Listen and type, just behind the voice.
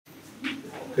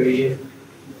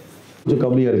கொஞ்சம்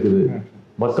கம்மியா இருக்குது.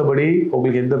 மற்றபடி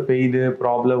உங்களுக்கு எந்த பெயின்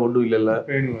ப்ராப்ளம் ஒன்றும் இல்லைல்ல?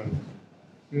 பெயின் வருது.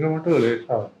 இங்கே மட்டும்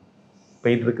லேஸா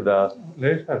பெயின் இருக்குதா?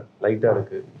 லேஸா லைட்டாக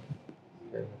இருக்கு.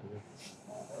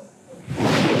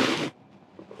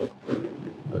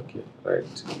 Okay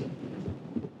right.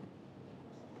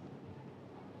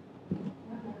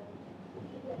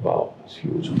 Wow, it's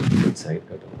huge inside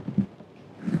cut.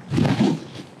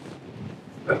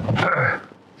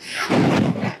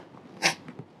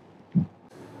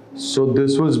 So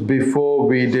this was before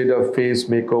we did a face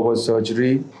makeover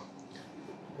surgery,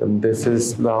 and this is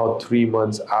now 3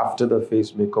 months after the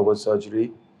face makeover surgery.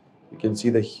 You can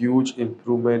see the huge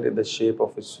improvement in the shape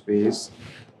of his face.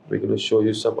 We're going to show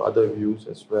you some other views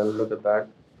as well. Look at that.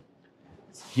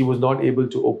 He was not able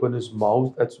to open his mouth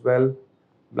as well.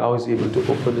 Now he's able to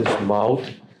open his mouth.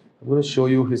 I'm going to show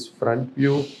you his front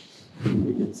view.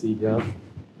 You can see here.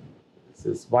 This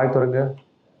is vaai thoranga.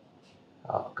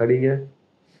 Kadinga.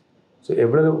 So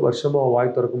எவ்வளவு வருஷமா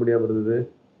வாய் திறக்க முடியாம இருந்தது?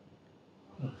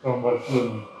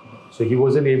 So he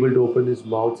wasn't able to open his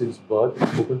mouth since birth.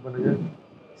 Open பண்ணுங்க.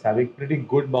 He's having pretty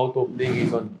good mouth opening.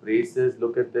 He's on braces.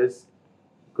 Look at this.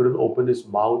 Couldn't open his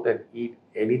mouth and eat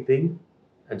anything.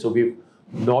 And so we've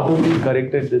not only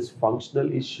corrected this functional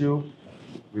issue,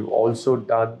 we've also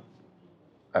done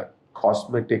a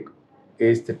cosmetic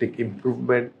aesthetic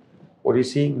improvement. What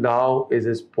you're seeing now is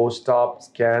his post-op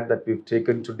scan that we've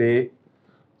taken today.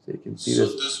 So you can see this.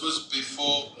 So this was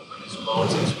before his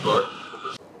mouth is birth.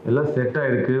 எல்லாம் set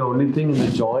ஆயிருக்கு. only thing இந்த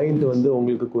joint வந்து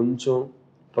உங்களுக்கு கொஞ்சம்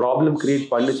problem create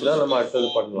பண்ணுச்சுன்னா நம்ம அடுத்தது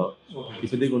பண்ணலாம்.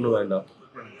 இப்போதைக்கு ஒன்றும் வேண்டாம்.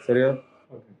 சரியா?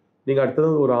 நீங்க அடுத்தது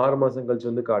ஒரு 6 மாசம்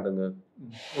கழிச்சு வந்து காட்டுங்க.